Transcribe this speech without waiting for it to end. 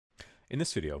In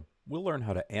this video, we'll learn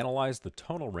how to analyze the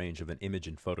tonal range of an image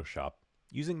in Photoshop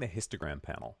using the histogram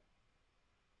panel.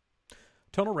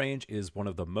 Tonal range is one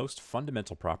of the most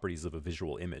fundamental properties of a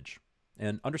visual image,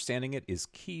 and understanding it is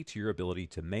key to your ability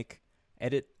to make,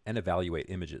 edit, and evaluate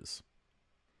images.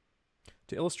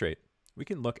 To illustrate, we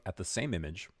can look at the same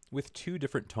image with two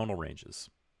different tonal ranges.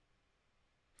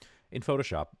 In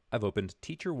Photoshop, I've opened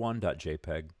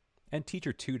teacher1.jpg and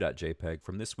teacher2.jpg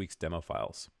from this week's demo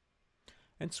files,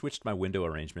 and switched my window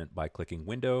arrangement by clicking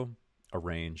Window,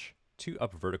 Arrange, to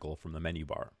up vertical from the menu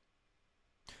bar.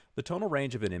 The tonal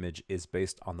range of an image is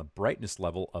based on the brightness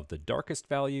level of the darkest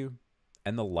value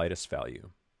and the lightest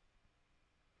value.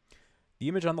 The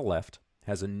image on the left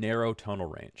has a narrow tonal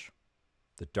range.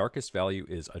 The darkest value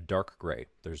is a dark gray.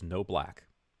 There's no black.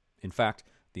 In fact,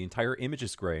 the entire image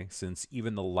is gray since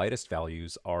even the lightest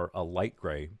values are a light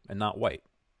gray and not white.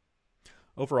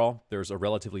 Overall, there's a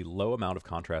relatively low amount of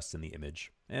contrast in the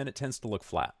image, and it tends to look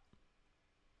flat.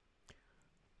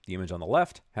 The image on the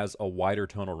left has a wider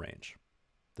tonal range.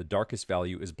 The darkest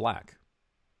value is black.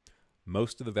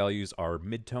 Most of the values are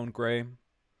mid-tone gray,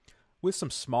 with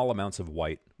some small amounts of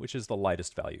white, which is the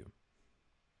lightest value.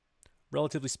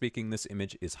 Relatively speaking, this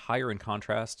image is higher in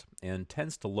contrast and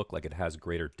tends to look like it has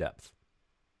greater depth.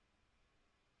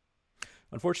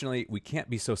 Unfortunately, we can't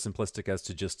be so simplistic as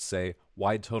to just say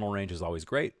wide tonal range is always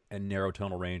great and narrow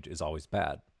tonal range is always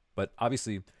bad. But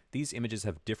obviously, these images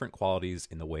have different qualities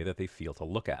in the way that they feel to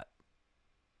look at.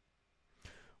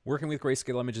 Working with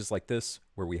grayscale images like this,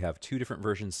 where we have two different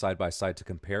versions side by side to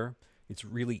compare, it's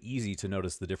really easy to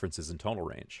notice the differences in tonal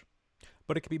range.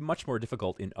 But it can be much more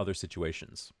difficult in other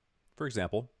situations. For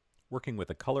example, working with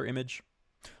a color image,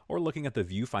 or looking at the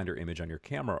viewfinder image on your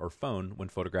camera or phone when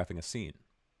photographing a scene.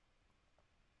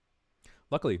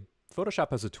 Luckily,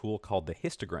 Photoshop has a tool called the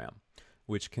histogram,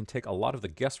 which can take a lot of the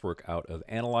guesswork out of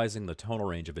analyzing the tonal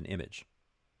range of an image.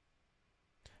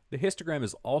 The histogram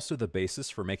is also the basis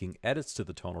for making edits to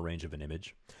the tonal range of an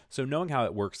image, so knowing how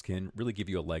it works can really give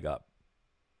you a leg up.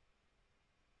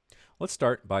 Let's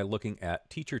start by looking at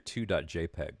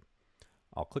teacher2.jpg.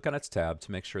 I'll click on its tab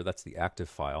to make sure that's the active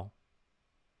file.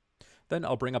 Then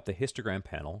I'll bring up the histogram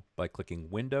panel by clicking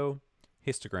Window,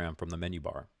 Histogram from the menu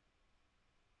bar.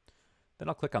 Then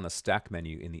I'll click on the stack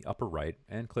menu in the upper right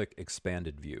and click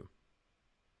Expanded View.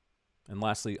 And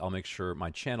lastly, I'll make sure my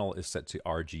channel is set to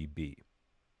RGB.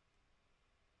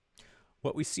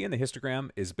 What we see in the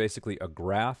histogram is basically a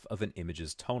graph of an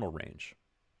image's tonal range.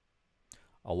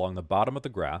 Along the bottom of the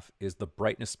graph is the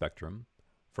brightness spectrum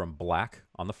from black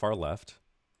on the far left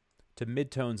to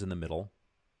midtones in the middle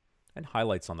and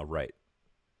highlights on the right.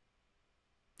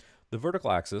 The vertical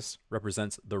axis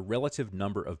represents the relative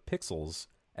number of pixels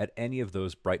at any of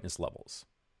those brightness levels.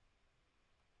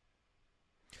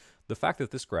 The fact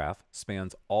that this graph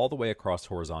spans all the way across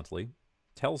horizontally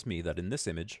tells me that in this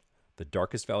image, the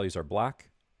darkest values are black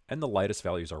and the lightest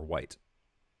values are white.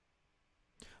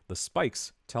 The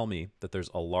spikes tell me that there's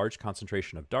a large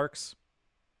concentration of darks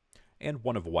and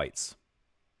one of whites,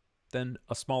 then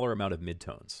a smaller amount of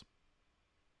midtones.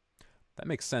 That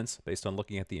makes sense based on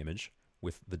looking at the image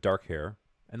with the dark hair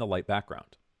and the light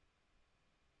background.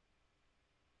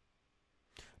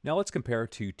 Now let's compare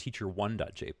to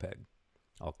teacher1.jpg.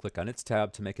 I'll click on its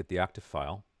tab to make it the active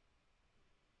file,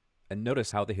 and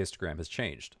notice how the histogram has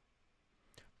changed.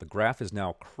 The graph is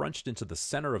now crunched into the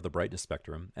center of the brightness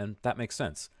spectrum, and that makes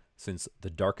sense, since the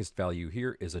darkest value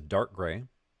here is a dark gray,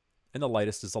 and the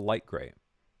lightest is a light gray.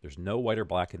 There's no white or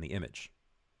black in the image.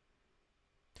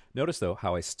 Notice though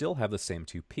how I still have the same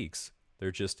two peaks, they're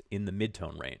just in the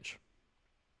midtone range.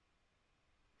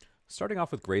 Starting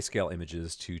off with grayscale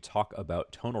images to talk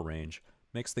about tonal range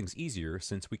makes things easier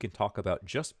since we can talk about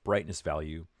just brightness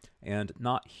value and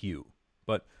not hue,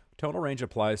 but tonal range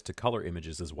applies to color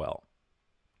images as well.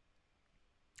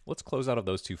 Let's close out of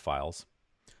those two files.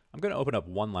 I'm going to open up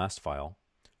one last file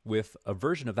with a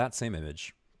version of that same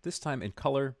image, this time in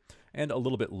color and a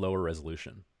little bit lower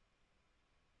resolution.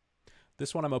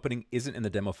 This one I'm opening isn't in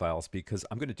the demo files because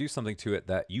I'm going to do something to it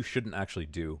that you shouldn't actually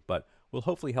do, but will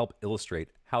hopefully help illustrate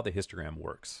how the histogram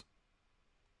works.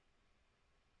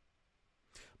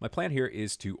 My plan here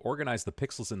is to organize the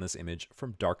pixels in this image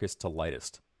from darkest to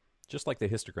lightest, just like the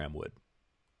histogram would.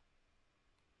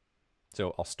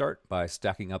 So I'll start by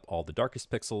stacking up all the darkest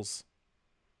pixels,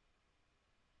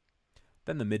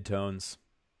 then the midtones,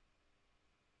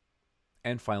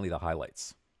 and finally the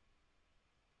highlights.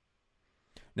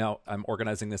 Now I'm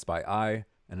organizing this by eye,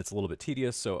 and it's a little bit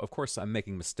tedious, so of course I'm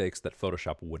making mistakes that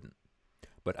Photoshop wouldn't.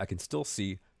 But I can still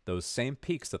see those same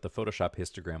peaks that the Photoshop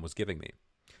histogram was giving me.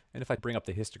 And if I bring up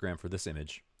the histogram for this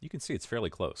image, you can see it's fairly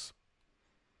close.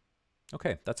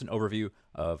 Okay, that's an overview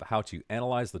of how to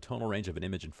analyze the tonal range of an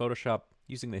image in Photoshop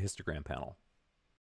using the histogram panel.